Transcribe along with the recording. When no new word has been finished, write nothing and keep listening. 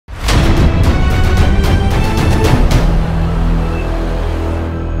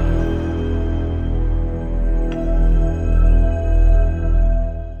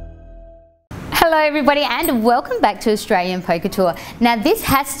everybody, and welcome back to Australian Poker Tour. Now this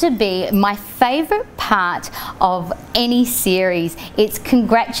has to be my favourite part of any series. It's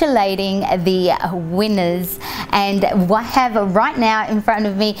congratulating the winners, and I have right now in front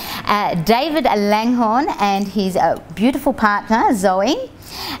of me David Langhorne and his beautiful partner Zoe.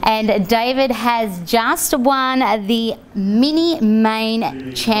 And David has just won the mini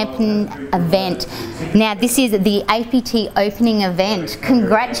main champion event. Now this is the APT opening event.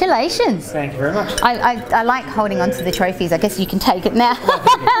 Congratulations. Thank you very much. I like holding on to the trophies. I guess you can take it now.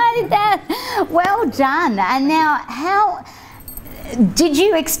 Well done. And now, how did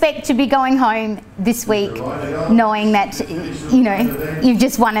you expect to be going home this week knowing that, you know, you've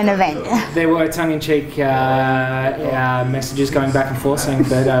just won an event? There were tongue-in-cheek messages going back and forth saying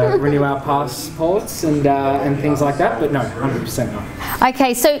that renew our passports and things like that, but no, 100% no.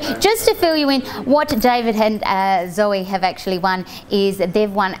 Okay, so just to fill you in, what David and Zoe have actually won is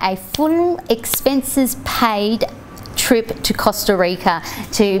they've won a full expenses paid trip to Costa Rica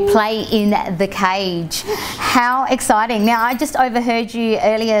to play in the cage. How exciting. Now I just overheard you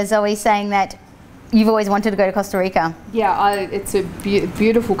earlier, Zoe, saying that you've always wanted to go to Costa Rica. Yeah, it's a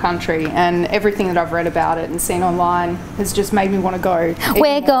beautiful country, and everything that I've read about it and seen online has just made me want to go.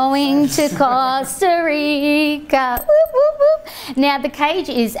 We're going to Costa Rica. Whoop, whoop, whoop. Now the cage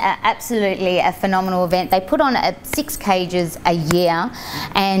is absolutely a phenomenal event. They put on 6 cages a year,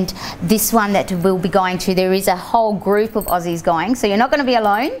 and this one that we'll be going to, there is a whole group of Aussies going, so you're not going to be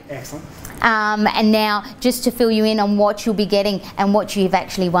alone. Excellent. And now just to fill you in on what you'll be getting and what you've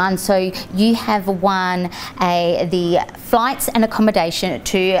actually won. So you have won the flights and accommodation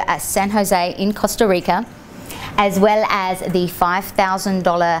to San Jose in Costa Rica, as well as the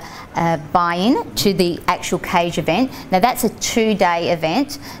 $5,000 buy-in to the actual cage event. Now that's a 2-day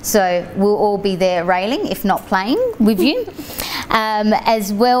event, so we'll all be there railing, if not playing with you,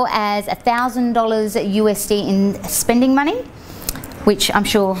 as well as $1,000 USD in spending money, which I'm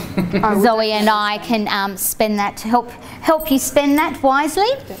sure Zoe and I can spend that to help you spend that wisely.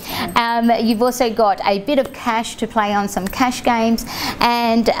 You've also got a bit of cash to play on some cash games,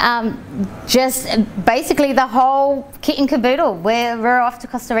 and just basically the whole kit and caboodle. We're off to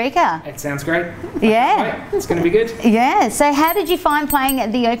Costa Rica. It sounds great. Yeah. It's going to be good. Yeah, so how did you find playing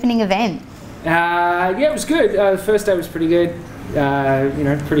at the opening event? Yeah, it was good. The first day was pretty good, you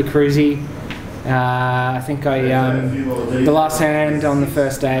know, pretty cruisy. I think the last hand on the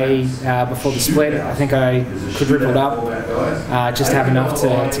first day before the split, I think I quadrupled up, just have enough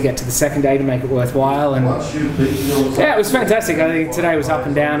to get to the second day to make it worthwhile, and yeah, it was fantastic. I think today was up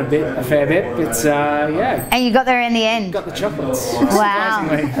and down a fair bit, but yeah. And you got there in the end. Got the chocolates. Wow!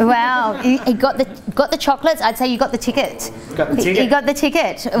 Wow! You got the chocolates. I'd say you got the ticket. Got the ticket. You got the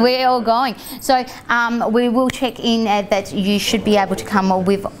ticket. We're all going. So we will check in that you should be able to come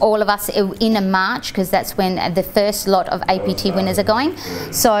with all of us in March, because that's when the first lot of APT winners are going.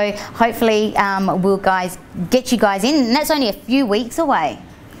 So hopefully we'll get you guys in, and that's only a few weeks away.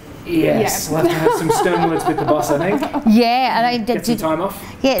 Yes, we'll have to have some stern words with the boss, I think. Yeah, and get some time off.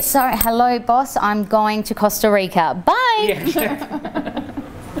 Yeah, sorry, hello boss, I'm going to Costa Rica. Bye. Yeah.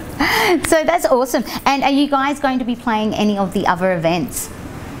 So that's awesome. And are you guys going to be playing any of the other events?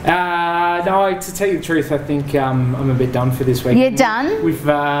 No, to tell you the truth, I think I'm a bit done for this week. You're done?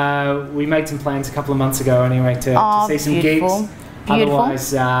 We made some plans a couple of months ago anyway to see some gigs.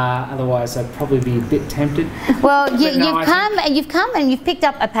 Otherwise I'd probably be a bit tempted. Well, you've come and you've picked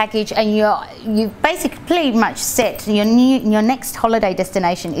up a package, and you've basically pretty much set your next holiday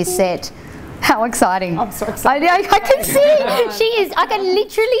destination is set. How exciting. I'm so excited. I can see, she is, I can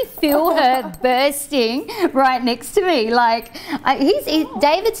literally feel her bursting right next to me. Like,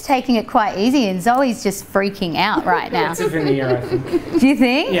 David's taking it quite easy, and Zoe's just freaking out right now. It's a veneer, I think. Do you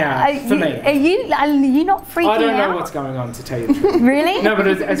think? Yeah, for me. Are you not freaking out? I don't know what's going on, to tell you the truth. Really? No, but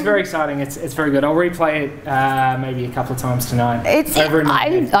it's very exciting. It's very good. I'll replay it maybe a couple of times tonight. It's very good.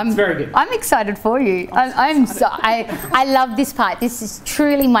 I'm excited for you. I love this part. This is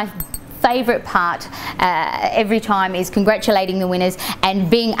truly my favourite part every time, is congratulating the winners and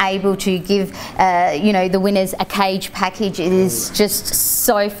being able to give you know, the winners a cage package. It is just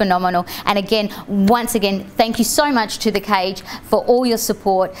so phenomenal. And again, once again, thank you so much to the cage for all your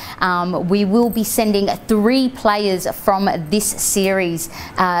support. We will be sending 3 players from this series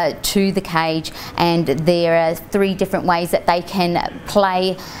to the cage, and there are 3 different ways that they can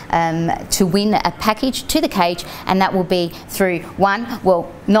play to win a package to the cage, and that will be through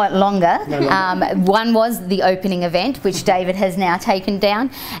not longer. One was the opening event, which David has now taken down,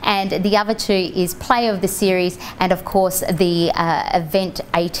 and the other 2 is player of the series, and of course the event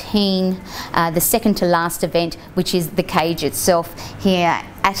 18, the second to last event, which is the cage itself here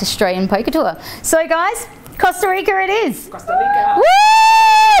at Australian Poker Tour. So guys, Costa Rica it is. Costa Rica.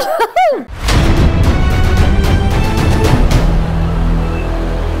 Woo!